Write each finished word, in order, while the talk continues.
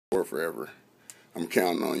Record forever. I'm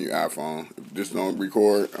counting on you, iPhone. If this don't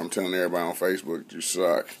record, I'm telling everybody on Facebook, you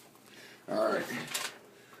suck.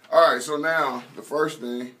 Alright, so now, the first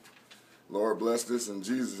thing, Lord bless this in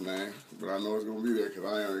Jesus' name, but I know it's going to be there because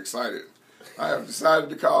I am excited. I have decided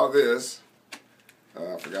to call this,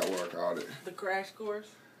 I forgot what I called it. The crash course?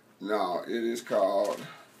 No, it is called,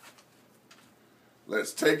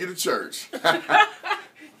 Let's Take It to Church.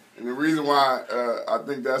 And the reason why I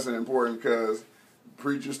think that's important because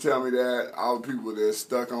preachers tell me that, all the people that's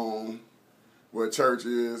stuck on what church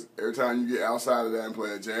is, every time you get outside of that and play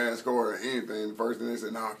a jazz chord or anything, the first thing they say,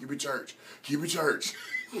 no, keep it church. Keep it church.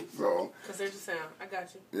 So, because there's a sound. I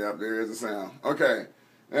got you. Yep, there is a sound. Okay.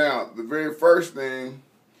 Now, the very first thing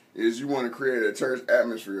is you want to create a church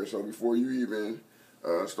atmosphere. So before you even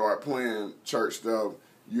start playing church stuff,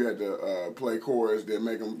 you had to play chords that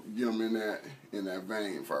make them, get them in that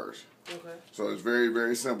vein first. Okay. So it's very,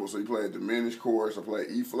 very simple. So you play a diminished chord. So play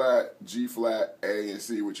E flat, G flat, A, and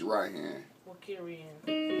C with your right hand. What key are we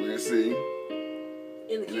in? We're in C.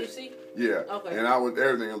 In the key of C? Yeah. Okay. And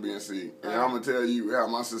everything will be in C. And I'm going to tell you how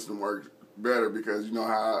my system works better because you know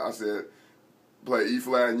how I said play E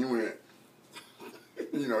flat and you went,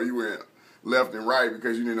 you went left and right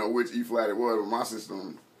because you didn't know which E flat it was. But my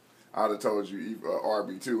system, I'd have told you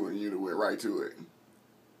RB2 and you'd have went right to it.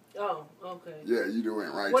 Oh, okay. Yeah, you'd have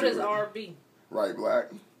went right what to it. What is RB? Right,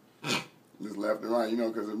 black. Just left and right,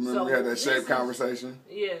 because remember we had that shape conversation?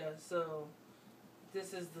 Yeah, so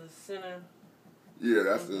this is the center. Yeah,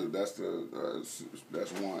 that's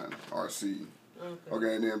one, or C.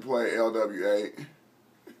 Okay, and then play LW8.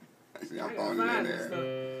 See, I'm throwing it in there.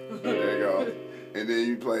 There you go. And then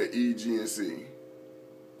you play E, G, and C.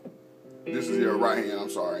 This is your right hand, I'm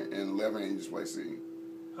sorry. And left hand, you just play C.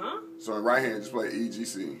 Huh? So in right hand, just play E, G,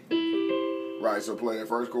 C. Right, so play the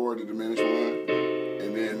first chord, the diminished one,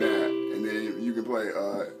 and then that. And then you can play,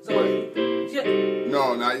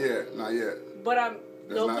 No, not yet. But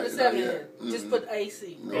don't put the 7 in. Just put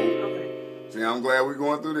AC. Nope. Okay. See, I'm glad we're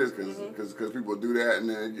going through this because people do that and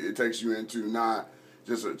then it takes you into not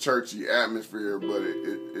just a churchy atmosphere, but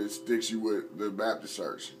it sticks you with the Baptist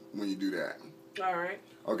church when you do that. All right.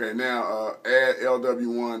 Okay, now add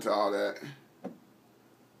LW1 to all that.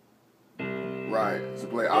 Right, so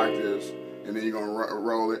play octaves, and then you're going to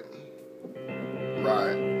roll it.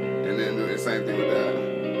 Right, and then do the same thing with that.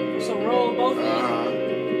 So roll both of them.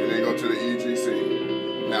 And then go to the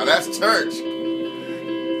EGC. Now that's church.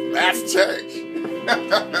 That's church.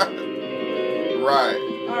 Right.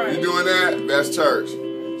 All right. You doing that? That's church.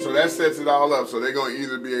 So that sets it all up. So they're going to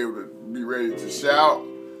either be able to be ready to shout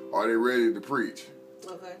or they're ready to preach.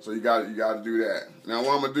 Okay. So you got to do that. Now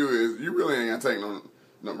what I'm going to do is, you really ain't going to take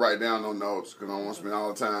write down no notes because I don't want to spend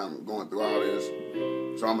all the time going through all this.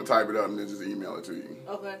 So I'm going to type it up and then just email it to you.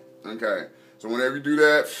 Okay. Okay. So whenever you do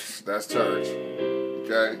that, that's church.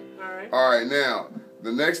 Okay? All right. Now,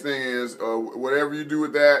 the next thing is, whatever you do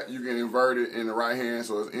with that, you can invert it in the right hand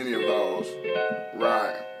so it's any of those.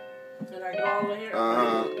 Right. Did I go all the way here?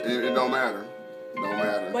 It don't matter. Don't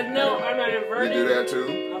matter. But no, I'm not inverting. You do that too?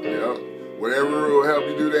 Okay. Yep. Whatever will help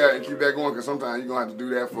you do that and keep that going, because sometimes you're going to have to do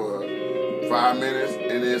that for 5 minutes,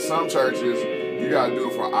 and then some churches you gotta do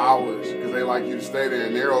it for hours because they like you to stay there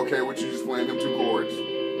and they're okay with you just playing them 2 chords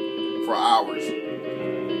for hours.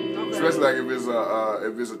 Okay. Especially like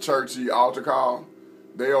if it's a churchy altar call,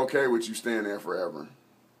 they okay with you staying there forever.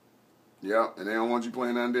 Yep, and they don't want you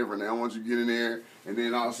playing nothing different. They don't want you getting there and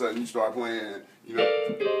then all of a sudden you start playing, they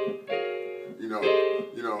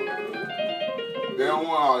don't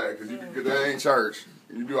want all that because that ain't church.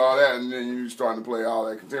 You do all that and then you starting to play all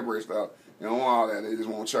that contemporary stuff. They don't want all that. They just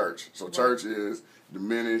want church. So church is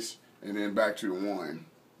diminished and then back to the 1.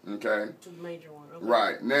 Okay? To the major one. Okay.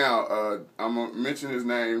 Right. Now, I'm going to mention his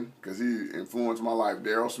name because he influenced my life.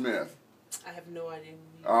 Daryl Smith. I have no idea.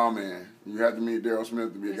 Oh, man. You have to meet Daryl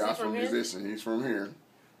Smith to be a gospel musician. He's from here.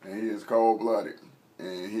 And he is cold-blooded.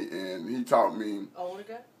 And he taught me. Older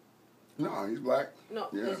guy? No, he's black. No.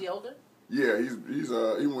 Yeah. Is he older? Yeah, we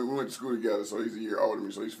went to school together, so he's a year older than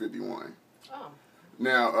me, so he's 51. Oh.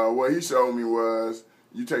 Now, what he showed me was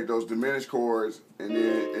you take those diminished chords and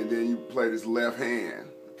then you play this left hand.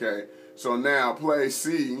 Okay, so now play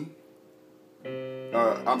C.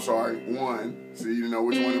 I'm sorry, 1. So you know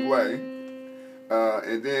which one to play,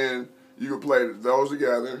 and then you can play those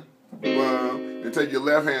together. And take your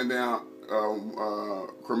left hand down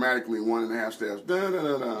chromatically 1.5 steps. Dun, dun,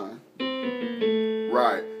 dun, dun.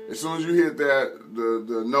 Right. As soon as you hit that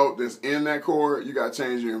the note that's in that chord, you got to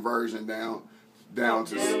change your inversion down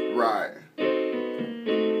to right.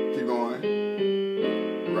 Keep going.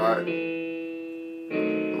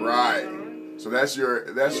 Right. So that's your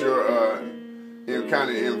in kind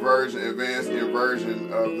of advanced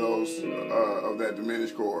inversion of those of that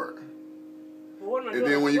diminished chord. And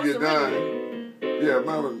then when you get done, yeah, it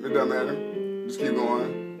doesn't matter. Just keep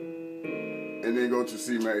going, and then go to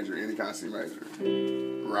C major, any kind of C major.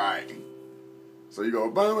 Right. So you go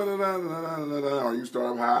or you start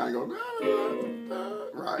up high and go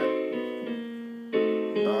right.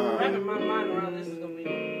 Wrapping my mind around this is gonna be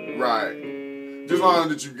right. Just as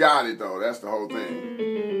long as you got it though, that's the whole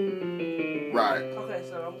thing. Right. Okay,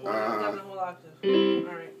 so I'm going down the whole octave. All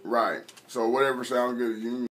right. Right. So whatever sounds good to you.